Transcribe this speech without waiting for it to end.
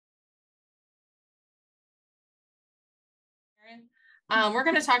We're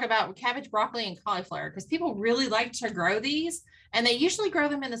going to talk about cabbage, broccoli, and cauliflower because people really like to grow these, and they usually grow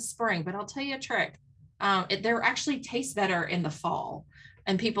them in the spring. But I'll tell you a trick. They actually taste better in the fall.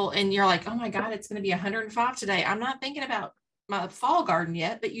 And you're like, oh my God, it's going to be 105 today. I'm not thinking about my fall garden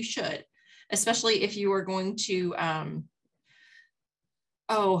yet, but you should, especially if you are going to,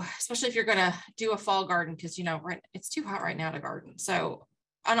 especially if you're going to do a fall garden, because, it's too hot right now to garden. So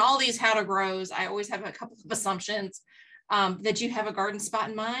on all these how to grows, I always have a couple of assumptions that you have a garden spot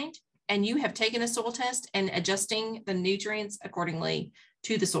in mind and you have taken a soil test and adjusting the nutrients accordingly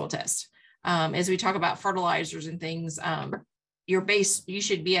to the soil test. As we talk about fertilizers and things, you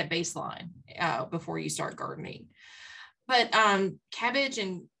should be at baseline before you start gardening. But cabbage,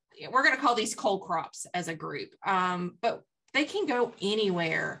 and we're going to call these cold crops as a group, but they can go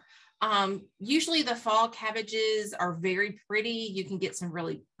anywhere. Usually the fall cabbages are very pretty. You can get some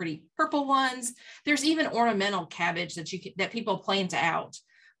really pretty purple ones. There's even ornamental cabbage that people plant out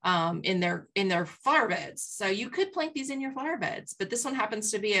in their flower beds. So you could plant these in your flower beds, but this one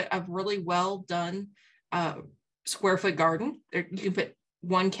happens to be a really well done square foot garden. You can put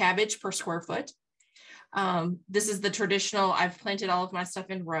one cabbage per square foot. This is the traditional, I've planted all of my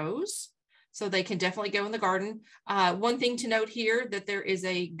stuff in rows, so they can definitely go in the garden. One thing to note here, that there is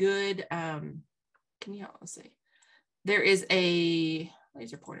a good, let's see, there is a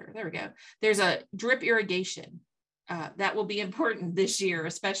laser pointer, there we go. There's a drip irrigation. That will be important this year,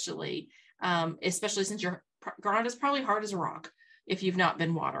 especially since your ground is probably hard as a rock if you've not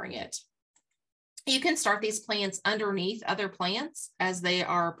been watering it. You can start these plants underneath other plants as they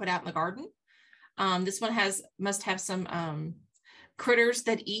are put out in the garden. This one must have some critters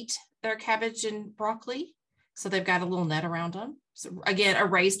that eat their cabbage and broccoli. So they've got a little net around them. So again, a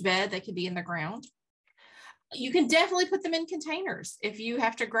raised bed that could be in the ground. You can definitely put them in containers if you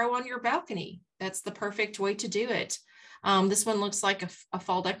have to grow on your balcony. That's the perfect way to do it. This one looks like a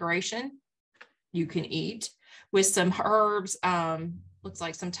fall decoration you can eat with some herbs. Looks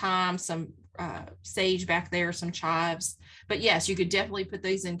like some thyme, some sage back there, some chives. But yes, you could definitely put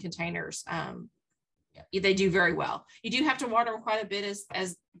these in containers. They do very well. You do have to water them quite a bit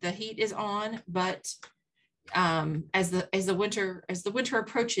as the heat is on, but as the winter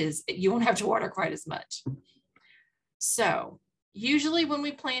approaches, you won't have to water quite as much. So usually when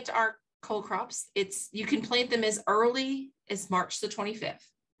we plant our cold crops, you can plant them as early as March the 25th.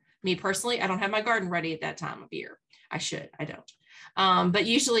 Me personally, I don't have my garden ready at that time of year. I should, I don't. But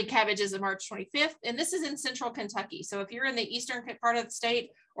usually cabbage is on March 25th, and this is in central Kentucky. So if you're in the eastern part of the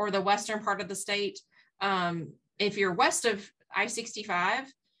state or the western part of the state, if you're west of I-65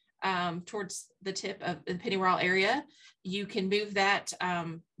 towards the tip of the Pennyroyal area, you can move that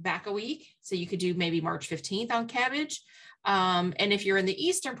back a week. So you could do maybe March 15th on cabbage. And if you're in the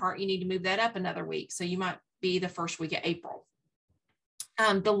eastern part, you need to move that up another week. So you might be the first week of April.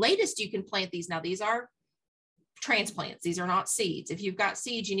 The latest you can plant these, now these are transplants. These are not seeds. If you've got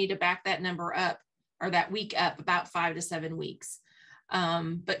seeds, you need to back that number up, or that week up, about 5 to 7 weeks.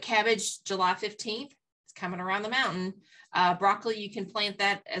 But cabbage, July 15th, it's coming around the mountain. Broccoli, you can plant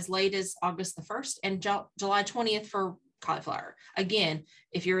that as late as August the 1st, and July 20th for cauliflower. Again,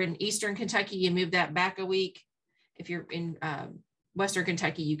 if you're in eastern Kentucky, you move that back a week. If you're in western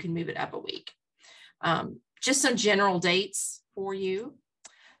Kentucky, you can move it up a week. Just some general dates for you,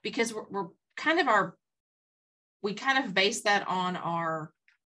 because we kind of base that on our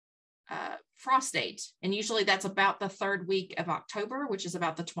frost date. And usually that's about the 3rd week of October, which is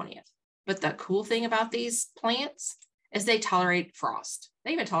about the 20th. But the cool thing about these plants is they tolerate frost.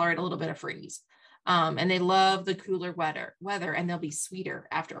 They even tolerate a little bit of freeze. And they love the cooler weather, and they'll be sweeter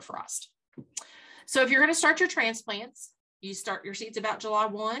after a frost. So if you're going to start your transplants, you start your seeds about July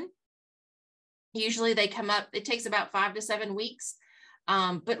 1. Usually they come up, it takes about 5 to 7 weeks.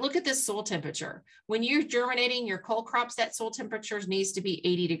 But look at this soil temperature. When you're germinating your cold crops, that soil temperature needs to be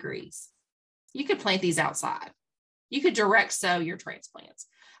 80 degrees. You could plant these outside. You could direct sow your transplants.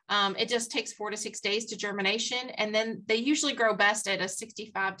 It just takes 4 to 6 days to germination. And then they usually grow best at a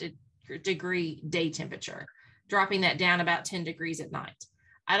 65-degree day temperature, dropping that down about 10 degrees at night.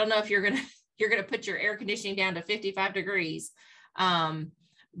 I don't know if you're going to put your air conditioning down to 55 degrees,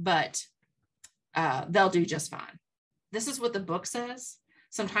 but they'll do just fine. This is what the book says.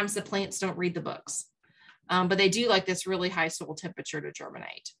 Sometimes the plants don't read the books, but they do like this really high soil temperature to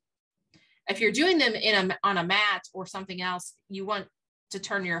germinate. If you're doing them on a mat or something else, you want to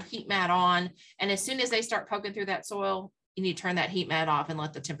turn your heat mat on. And as soon as they start poking through that soil, you need to turn that heat mat off and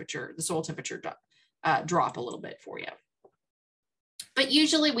let the soil temperature drop a little bit for you. But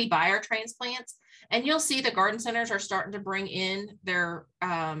usually we buy our transplants, and you'll see the garden centers are starting to bring in their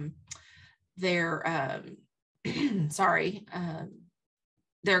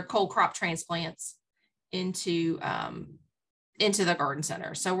their cold crop transplants into the garden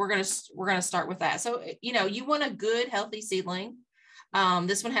center. So we're gonna start with that. So you want a good healthy seedling.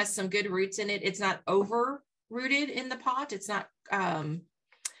 This one has some good roots in it. It's not over rooted in the pot. It's not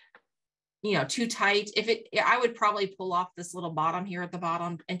too tight. I would probably pull off this little bottom here at the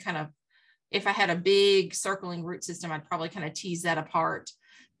bottom and kind of, if I had a big circling root system, I'd probably kind of tease that apart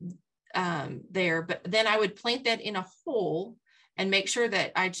there. But then I would plant that in a hole and make sure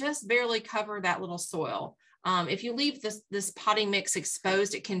that I just barely cover that little soil. If you leave this potting mix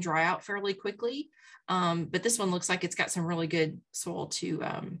exposed, it can dry out fairly quickly. But this one looks like it's got some really good soil to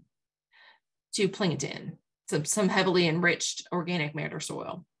plant in, some heavily enriched organic matter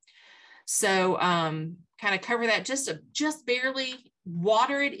soil. So kind of cover that, just barely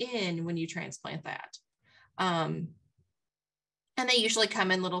water it in when you transplant that. And they usually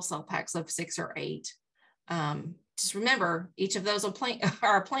come in little cell packs of 6 or 8. Just remember, each of those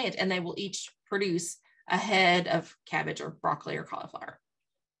are a plant, and they will each produce a head of cabbage or broccoli or cauliflower.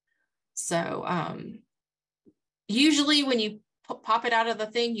 So usually when you pop it out of the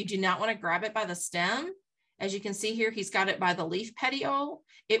thing, you do not want to grab it by the stem. As you can see here, he's got it by the leaf petiole.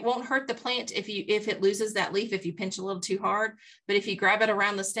 It won't hurt the plant if it loses that leaf, if you pinch a little too hard, but if you grab it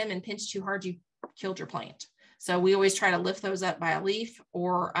around the stem and pinch too hard, you killed your plant. So we always try to lift those up by a leaf,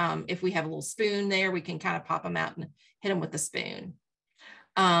 or if we have a little spoon there, we can kind of pop them out and hit them with the spoon.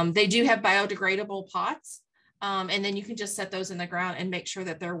 They do have biodegradable pots, and then you can just set those in the ground and make sure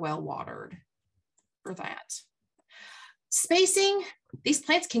that they're well watered for that. Spacing, these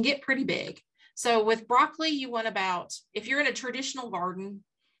plants can get pretty big. So with broccoli, you want about, if you're in a traditional garden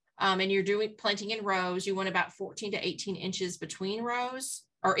and you're planting in rows, you want about 14 to 18 inches between rows,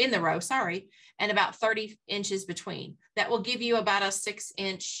 or in the row, sorry, and about 30 inches between. That will give you about a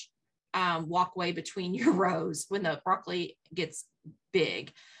 6-inch walkway between your rows when the broccoli gets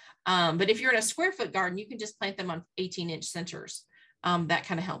big. But if you're in a square foot garden, you can just plant them on 18-inch centers. That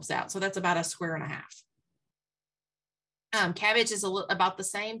kind of helps out. So that's about 1.5 squares. Cabbage is about the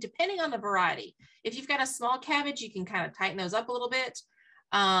same, depending on the variety. If you've got a small cabbage, you can kind of tighten those up a little bit,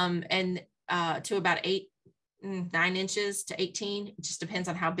 and to about 9 inches to 18. It just depends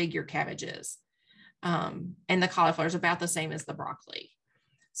on how big your cabbage is. And the cauliflower is about the same as the broccoli.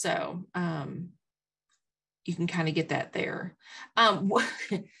 So you can kind of get that there.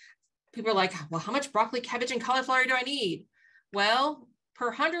 People are like, well, how much broccoli, cabbage, and cauliflower do I need? Well, per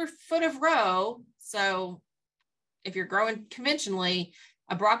 100 foot of row. So if you're growing conventionally,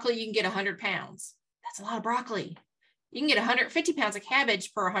 a broccoli, you can get 100 pounds. That's a lot of broccoli. You can get 150 pounds of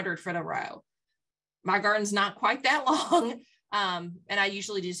cabbage per 100 foot of row. My garden's not quite that long. And I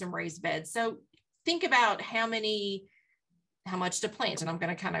usually do some raised beds. So think about how much to plant. And I'm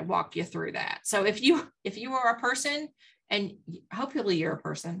going to kind of walk you through that. So if you are a person, and hopefully you're a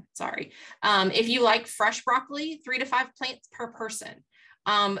person, sorry. If you like fresh broccoli, 3 to 5 plants per person.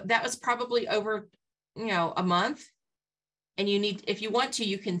 That was probably over a month, and if you want to,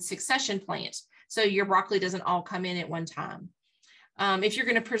 you can succession plant, so your broccoli doesn't all come in at one time. If you're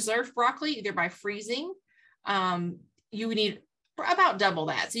going to preserve broccoli, either by freezing, you would need about double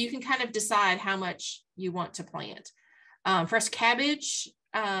that. So you can kind of decide how much you want to plant. Fresh cabbage,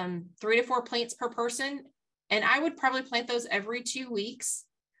 3 to 4 plants per person. And I would probably plant those every 2 weeks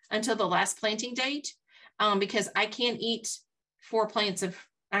until the last planting date, because I can't eat 4 heads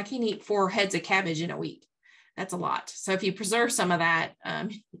of cabbage in a week. That's a lot. So if you preserve some of that,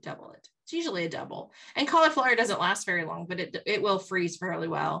 you double it. It's usually a double. And cauliflower doesn't last very long, but it will freeze fairly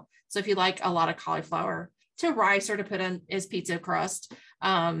well. So if you like a lot of cauliflower to rice or to put on as pizza crust,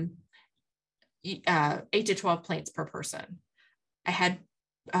 8 to 12 plants per person. I had,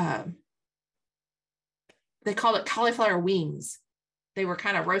 they call it cauliflower wings. They were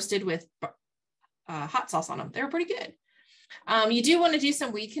kind of roasted with hot sauce on them. They were pretty good. You do want to do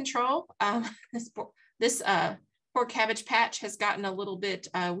some weed control. This poor cabbage patch has gotten a little bit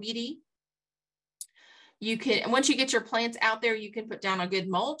weedy. Once you get your plants out there, you can put down a good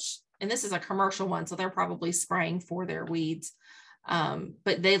mulch. And this is a commercial one, so they're probably spraying for their weeds.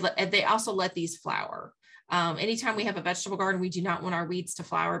 But they also let these flower. Anytime we have a vegetable garden, we do not want our weeds to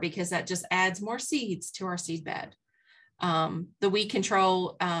flower, because that just adds more seeds to our seed bed. The weed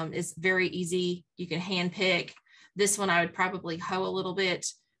control is very easy. You can hand pick. This one I would probably hoe a little bit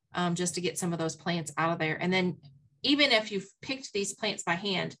just to get some of those plants out of there. And then even if you've picked these plants by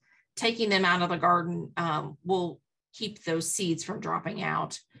hand, taking them out of the garden will keep those seeds from dropping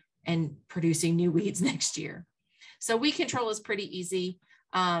out and producing new weeds next year. So weed control is pretty easy.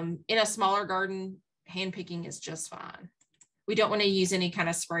 In a smaller garden, hand picking is just fine. We don't want to use any kind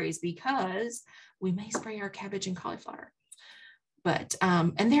of sprays, because we may spray our cabbage and cauliflower. But,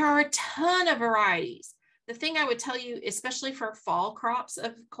 and there are a ton of varieties. The thing I would tell you, especially for fall crops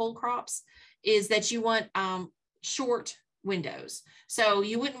of cold crops, is that you want short windows. So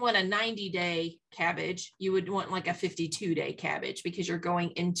you wouldn't want a 90-day cabbage. You would want like a 52-day cabbage because you're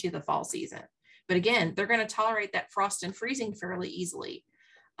going into the fall season. But again, they're going to tolerate that frost and freezing fairly easily.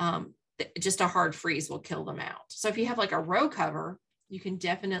 Just a hard freeze will kill them out. So if you have like a row cover, you can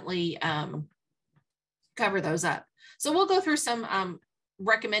definitely cover those up. So we'll go through some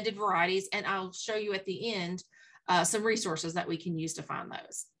recommended varieties, and I'll show you at the end some resources that we can use to find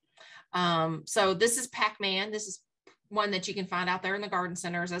those. So this is Pac-Man. This is one that you can find out there in the garden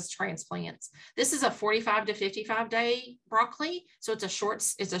centers as transplants. This is a 45 to 55 day broccoli. So it's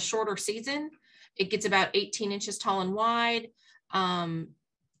a shorter season. It gets about 18 inches tall and wide.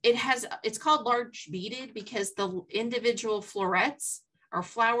 It's called large beaded because the individual florets or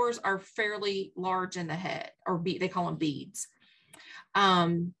flowers are fairly large in the head, or they call them beads.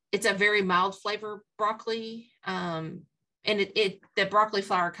 It's a very mild flavor broccoli. And the broccoli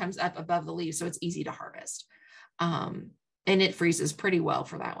flower comes up above the leaves, so it's easy to harvest. And it freezes pretty well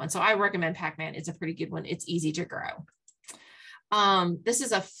for that one. So I recommend Pac-Man. It's a pretty good one. It's easy to grow. This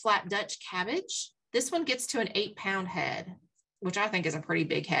is a flat Dutch cabbage. This one gets to an 8-pound head, which I think is a pretty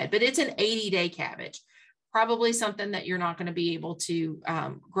big head, but it's an 80-day cabbage. Probably something that you're not going to be able to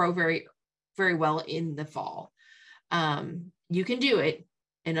grow very, very well in the fall. You can do it,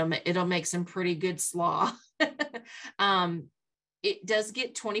 and it'll make some pretty good slaw. It does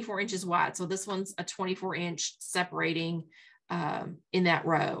get 24 inches wide. So this one's a 24-inch separating in that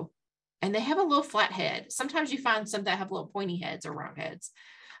row. And they have a little flat head. Sometimes you find some that have little pointy heads or round heads.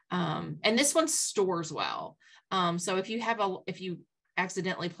 And this one stores well. So if you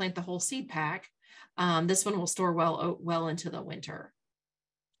accidentally plant the whole seed pack, this one will store well into the winter.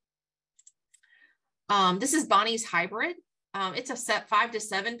 This is Bonnie's hybrid. It's a 5 to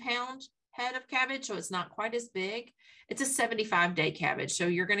 7 pound head of cabbage, so it's not quite as big. It's a 75-day cabbage, so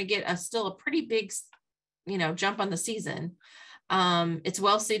you're going to get still a pretty big, jump on the season. It's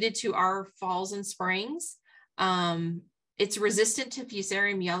well suited to our falls and springs. It's resistant to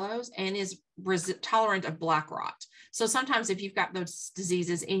fusarium yellows and is tolerant of black rot. So sometimes if you've got those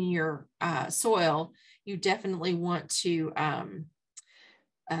diseases in your soil, you definitely want to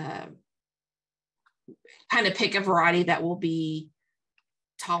kind of pick a variety that will be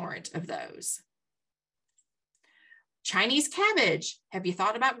tolerant of those. Chinese cabbage. Have you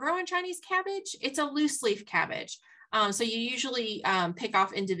thought about growing Chinese cabbage? It's a loose leaf cabbage. So you usually pick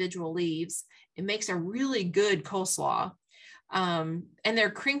off individual leaves. It makes a really good coleslaw. And they're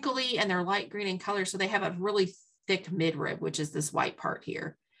crinkly and they're light green in color. So they have a really thick midrib, which is this white part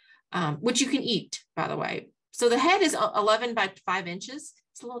here, which you can eat, by the way. So the head is 11 by 5 inches.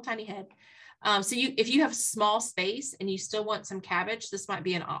 It's a little tiny head. So if you have small space and you still want some cabbage, this might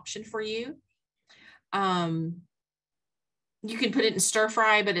be an option for you. You can put it in stir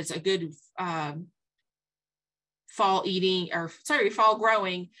fry, but it's a good fall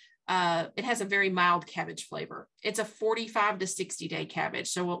growing. It has a very mild cabbage flavor. It's a 45 to 60 day cabbage.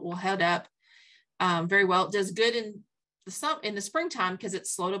 So it will head up very well. It does good in the springtime because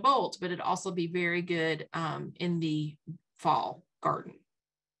it's slow to bolt, but it'd also be very good in the fall garden.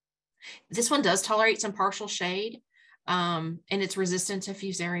 This one does tolerate some partial shade, and it's resistant to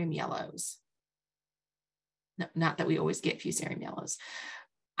fusarium yellows. No, not that we always get fusarium yellows.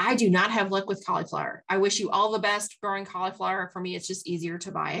 I do not have luck with cauliflower. I wish you all the best growing cauliflower. For me, it's just easier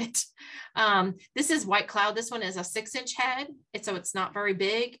to buy it. This is White Cloud. This one is a 6-inch head. So it's not very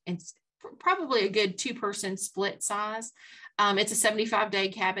big. It's probably a good 2-person split size. It's a 75-day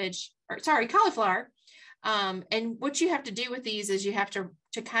cauliflower. And what you have to do with these is you have to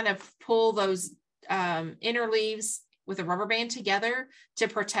kind of pull those inner leaves with a rubber band together to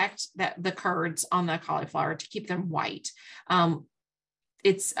protect the curds on the cauliflower to keep them white.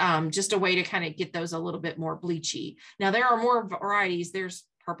 It's just a way to kind of get those a little bit more bleachy. Now there are more varieties. There's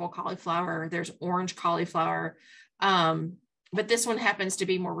purple cauliflower, there's orange cauliflower, but this one happens to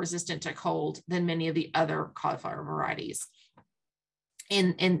be more resistant to cold than many of the other cauliflower varieties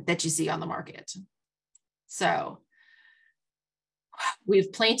that you see on the market. So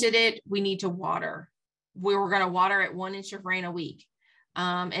we've planted it. We need to water. We were going to water at 1 inch of rain a week.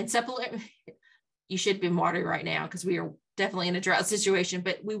 And supplement, you should be watering right now because we are definitely in a drought situation,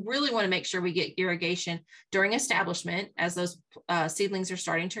 but we really want to make sure we get irrigation during establishment as those seedlings are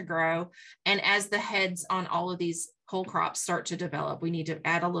starting to grow. And as the heads on all of these cold crops start to develop, we need to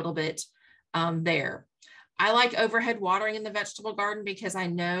add a little bit there. I like overhead watering in the vegetable garden because I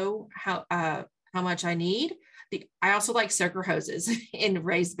know how much I need. I also like soaker hoses in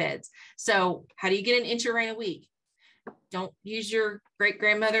raised beds. So how do you get an inch of rain a week? Don't use your great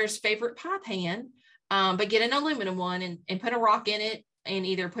grandmother's favorite pie pan, but get an aluminum one and put a rock in it and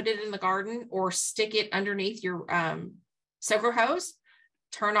either put it in the garden or stick it underneath your soaker hose,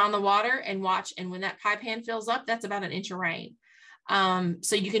 turn on the water and watch. And when that pie pan fills up, that's about an inch of rain.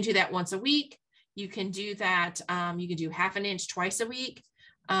 So you can do that once a week. You can do that. You can do half an inch twice a week.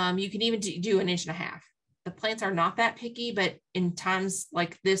 You can even do an inch and a half. The plants are not that picky, but in times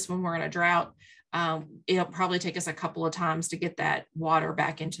like this, when we're in a drought, it'll probably take us a couple of times to get that water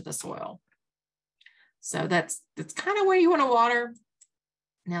back into the soil. So that's kind of where you want to water.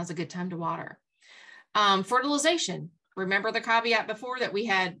 Now's a good time to water. Fertilization. Remember the caveat before that we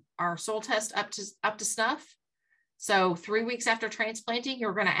had our soil test up to snuff. So 3 weeks after transplanting,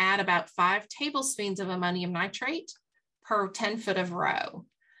 you're going to add about 5 tablespoons of ammonium nitrate per 10 foot of row.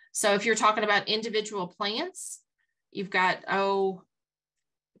 So if you're talking about individual plants, you've got,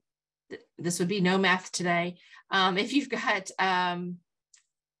 this would be no math today. If you've got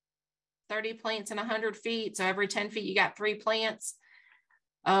 30 plants in 100 feet, so every 10 feet, you got 3 plants.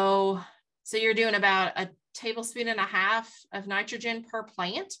 So you're doing about a tablespoon and a half of nitrogen per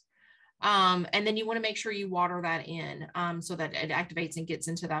plant. And then you want to make sure you water that in so that it activates and gets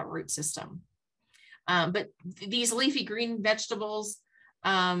into that root system. But these leafy green vegetables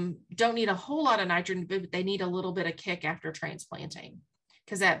don't need a whole lot of nitrogen, but they need a little bit of kick after transplanting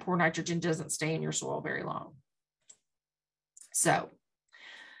because that poor nitrogen doesn't stay in your soil very long. So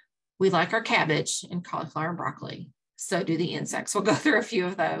we like our cabbage and cauliflower and broccoli. So do the insects. We'll go through a few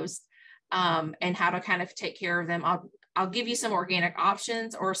of those and how to kind of take care of them. I'll give you some organic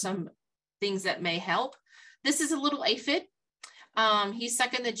options or some things that may help. This is a little aphid. He's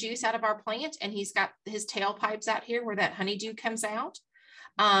sucking the juice out of our plant and he's got his tailpipes out here where that honeydew comes out.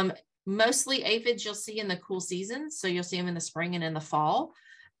 Mostly aphids you'll see in the cool seasons. So you'll see them in the spring and in the fall.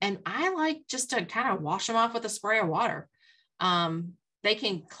 And I like just to kind of wash them off with a spray of water. They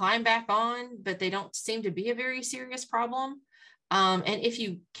can climb back on, but they don't seem to be a very serious problem. And if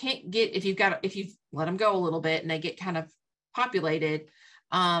you can't get, if you've let them go a little bit and they get kind of populated,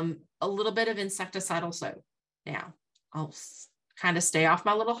 a little bit of insecticidal soap. Now I'll kind of stay off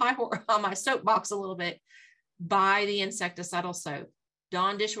my little high horse on my soapbox a little bit. Buy the insecticidal soap.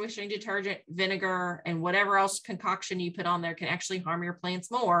 Dawn dishwashing detergent, vinegar, and whatever else concoction you put on there can actually harm your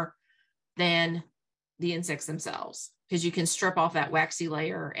plants more than the insects themselves, because you can strip off that waxy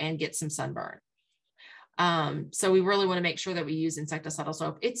layer and get some sunburn. So we really want to make sure that we use insecticidal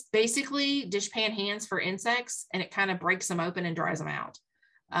soap. It's basically dishpan hands for insects, and it kind of breaks them open and dries them out.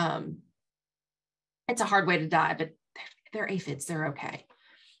 It's a hard way to die, but they're aphids, they're okay.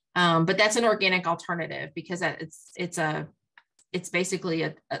 But that's an organic alternative because it's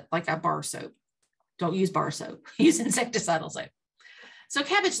basically like a bar soap. Don't use bar soap, use insecticidal soap. So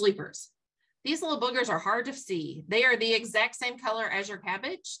cabbage leapers. These little boogers are hard to see. They are the exact same color as your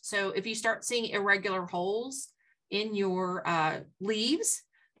cabbage. So if you start seeing irregular holes in your leaves,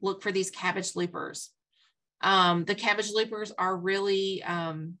 look for these cabbage leapers. The cabbage leapers are really,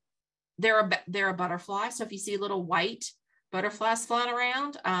 they're a butterfly. So if you see little white butterflies flying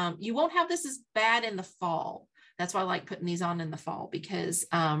around, you won't have this as bad in the fall. That's why I like putting these on in the fall, because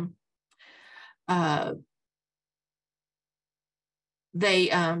they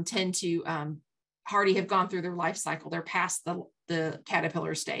tend to already have gone through their life cycle. They're past the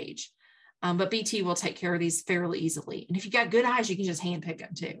caterpillar stage. But BT will take care of these fairly easily. And if you got good eyes, you can just hand pick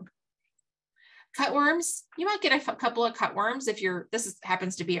them too. Cutworms, you might get a couple of cutworms if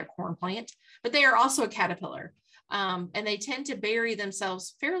happens to be a corn plant, but they are also a caterpillar. And they tend to bury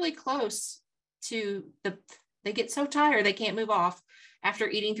themselves fairly close to they get so tired they can't move off after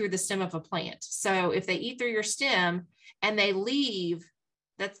eating through the stem of a plant. So if they eat through your stem and they leave,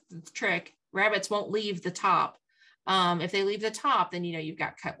 that's the trick. Rabbits won't leave the top. If they leave the top, then you know you've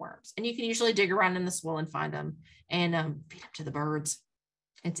got cutworms, and you can usually dig around in the soil and find them and feed them to the birds.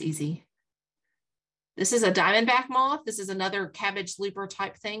 It's easy. This is a diamondback moth. This is another cabbage leaper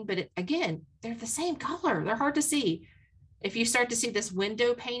type thing, but again, they're the same color. They're hard to see. If you start to see this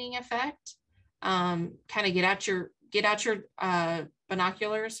window painting effect, kind of get out your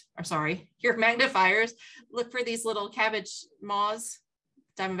binoculars, or sorry, your magnifiers, look for these little cabbage moths,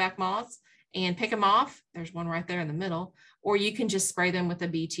 diamondback moths, and pick them off. There's one right there in the middle, or you can just spray them with a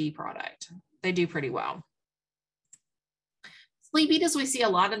BT product. They do pretty well. Flea beetles we see a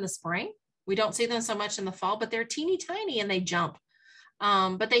lot in the spring. We don't see them so much in the fall, but they're teeny tiny and they jump.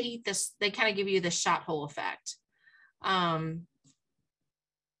 But they eat this, they kind of give you the shot hole effect.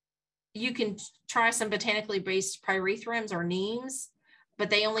 You can try some botanically based pyrethriums or neems, but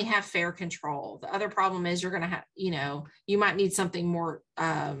they only have fair control. The other problem is you're going to have, you might need something more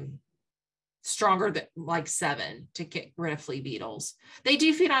stronger than like 7 to get rid of flea beetles. They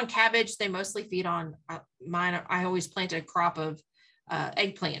do feed on cabbage. They mostly feed on mine. I always plant a crop of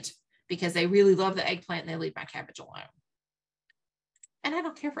eggplant because they really love the eggplant and they leave my cabbage alone. And I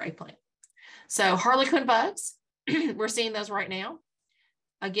don't care for eggplant. So harlequin bugs, we're seeing those right now.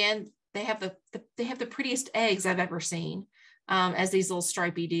 Again, they have the prettiest eggs I've ever seen as these little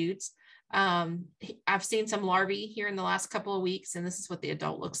stripy dudes. I've seen some larvae here in the last couple of weeks, and this is what the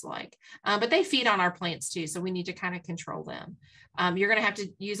adult looks like. But they feed on our plants too, so we need to kind of control them. You're going to have to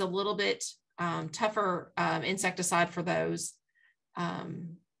use a little bit tougher insecticide for those,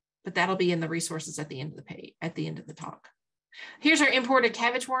 but that'll be in the resources at the end of the page, at the end of the talk. Here's our imported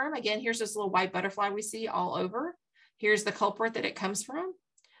cabbage worm. Again, here's this little white butterfly we see all over. Here's the culprit that it comes from.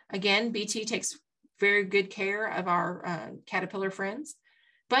 Again, BT takes very good care of our caterpillar friends.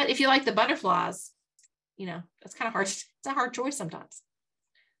 But if you like the butterflies, you know, that's kind of hard. It's a hard choice sometimes.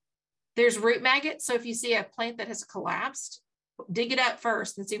 There's root maggots. So if you see a plant that has collapsed, dig it up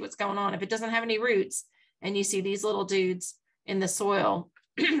first and see what's going on. If it doesn't have any roots and you see these little dudes in the soil,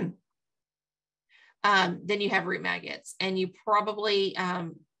 then you have root maggots, and you probably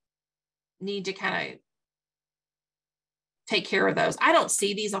need to kind of take care of those. I don't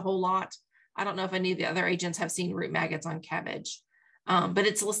see these a whole lot. I don't know if any of the other agents have seen root maggots on cabbage, but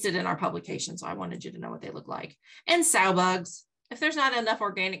it's listed in our publication, so I wanted you to know what they look like. And sow bugs. If there's not enough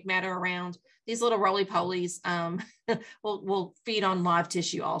organic matter around, these little roly-polies will feed on live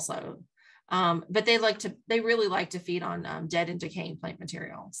tissue also. But they really like to feed on dead and decaying plant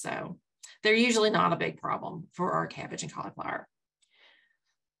material. So they're usually not a big problem for our cabbage and cauliflower.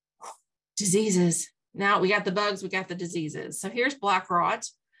 Diseases. Now we got the bugs, we got the diseases. So here's black rot.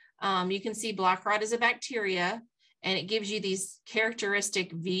 You can see black rot is a bacteria, and it gives you these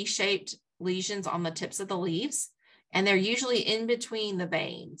characteristic V-shaped lesions on the tips of the leaves, and they're usually in between the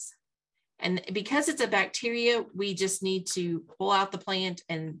veins. And because it's a bacteria, we just need to pull out the plant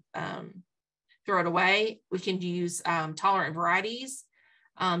and throw it away. We can use tolerant varieties,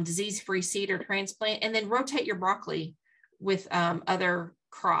 disease-free seed or transplant, and then rotate your broccoli with other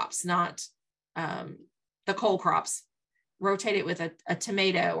crops, not the cole crops. Rotate it with a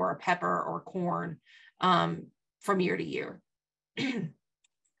tomato or a pepper or corn from year to year. And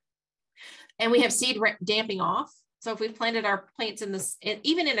we have seed damping off. So if we've planted our plants in this,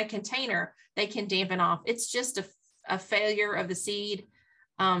 even in a container, they can dampen off. It's just a failure of the seed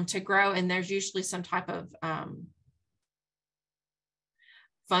to grow. And there's usually some type of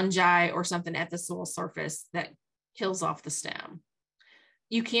fungi or something at the soil surface that kills off the stem.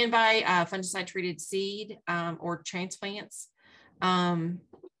 You can buy fungicide treated seed or transplants.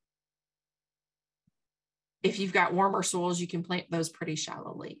 If you've got warmer soils, you can plant those pretty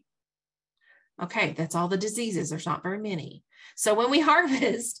shallowly. Okay, that's all the diseases. There's not very many. So when we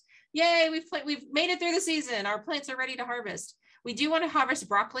harvest, yay, we've made it through the season. Our plants are ready to harvest. We do want to harvest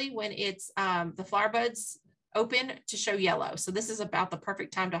broccoli when it's the flower buds open to show yellow. So this is about the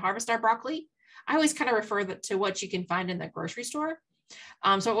perfect time to harvest our broccoli. I always kind of refer to what you can find in the grocery store.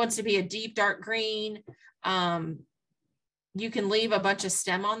 So it wants to be a deep dark green. You can leave a bunch of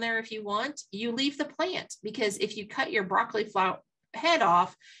stem on there if you want. You leave the plant, because if you cut your broccoli flower head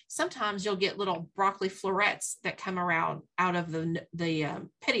off, sometimes you'll get little broccoli florets that come around out of the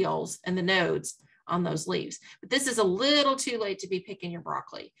petioles and the nodes on those leaves. But this is a little too late to be picking your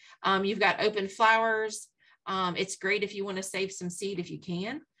broccoli. You've got open flowers. It's great if you want to save some seed if you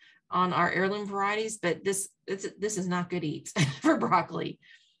can on our heirloom varieties, but this is not good eats for broccoli.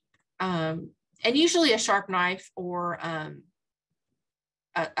 And usually a sharp knife or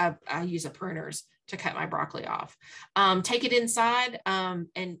I use a pruners to cut my broccoli off. Take it inside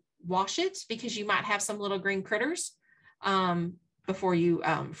and wash it, because you might have some little green critters before you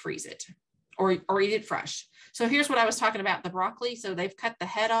freeze it or eat it fresh. So here's what I was talking about, the broccoli. So they've cut the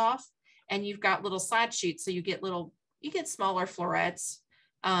head off and you've got little side shoots. So you get smaller florets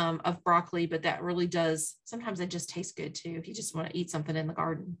of broccoli, but that really does, sometimes they just taste good too if you just want to eat something in the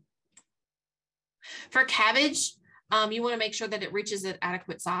garden. For cabbage, you want to make sure that it reaches an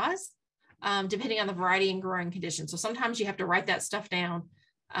adequate size, depending on the variety and growing conditions. So sometimes you have to write that stuff down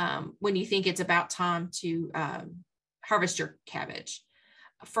when you think it's about time to harvest your cabbage.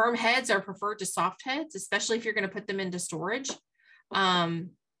 Firm heads are preferred to soft heads, especially if you're going to put them into storage.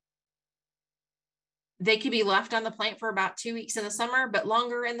 They can be left on the plant for about 2 weeks in the summer, but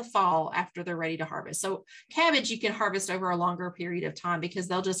longer in the fall after they're ready to harvest. So cabbage, you can harvest over a longer period of time because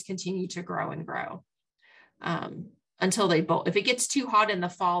they'll just continue to grow and grow until they bolt. If it gets too hot in the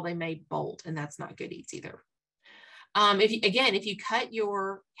fall, they may bolt, and that's not good eats either. If you cut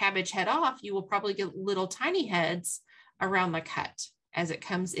your cabbage head off, you will probably get little tiny heads around the cut. as it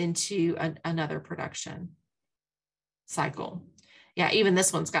comes into another production cycle. Yeah, even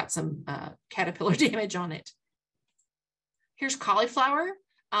this one's got some caterpillar damage on it. Here's cauliflower.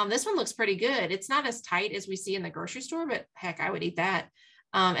 This one looks pretty good. It's not as tight as we see in the grocery store, but heck, I would eat that.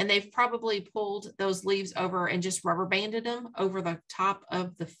 And they've probably pulled those leaves over and just rubber banded them over the top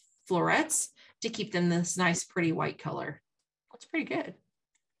of the florets to keep them this nice, pretty white color. Looks pretty good.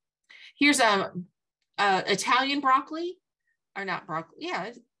 Here's Italian broccoli, or not broccoli.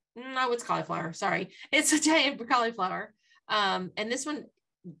 Yeah, no, it's cauliflower. Sorry, it's Italian cauliflower. And this one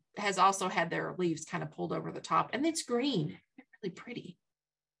has also had their leaves kind of pulled over the top, and it's green. It's really pretty.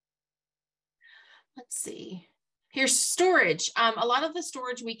 Let's see. Here's storage. A lot of the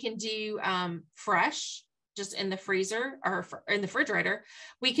storage we can do fresh, just in the freezer or in the refrigerator.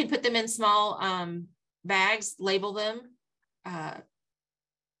 We can put them in small bags, label them,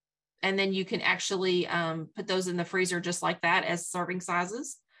 and then you can actually put those in the freezer just like that as serving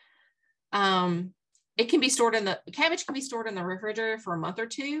sizes. It can be stored in cabbage can be stored in the refrigerator for a month or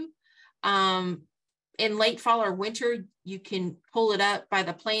two. In late fall or winter, you can pull it up by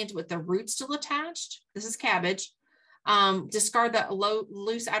the plant with the roots still attached. This is cabbage. Discard the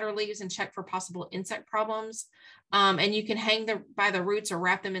loose outer leaves and check for possible insect problems. And you can hang by the roots or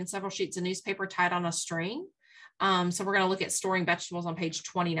wrap them in several sheets of newspaper tied on a string. So we're going to look at storing vegetables on page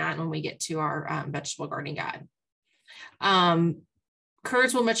 29 when we get to our vegetable gardening guide.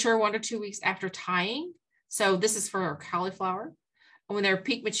 Curds will mature 1 to 2 weeks after tying. So this is for cauliflower. When they're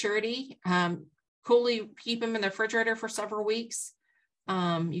peak maturity, coolly keep them in the refrigerator for several weeks.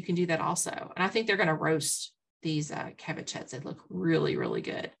 You can do that also. And I think they're going to roast these cabbage heads. They look really, really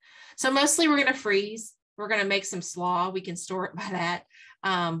good. So mostly we're going to freeze. We're going to make some slaw. We can store it by that.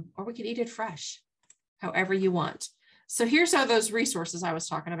 Or we can eat it fresh, however you want. So here's all those resources I was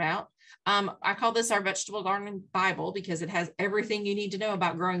talking about. I call this our vegetable gardening Bible because it has everything you need to know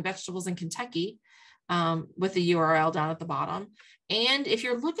about growing vegetables in Kentucky, with the URL down at the bottom. And if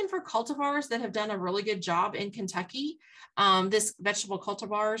you're looking for cultivars that have done a really good job in Kentucky, this vegetable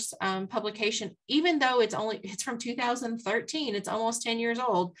cultivars publication, even though it's from 2013, it's almost 10 years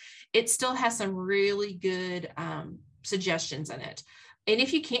old, it still has some really good suggestions in it. And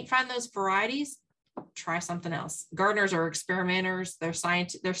if you can't find those varieties, try something else. Gardeners are experimenters. They're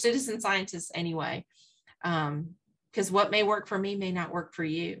citizen scientists anyway, because what may work for me may not work for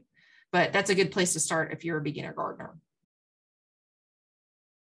you. But that's a good place to start if you're a beginner gardener.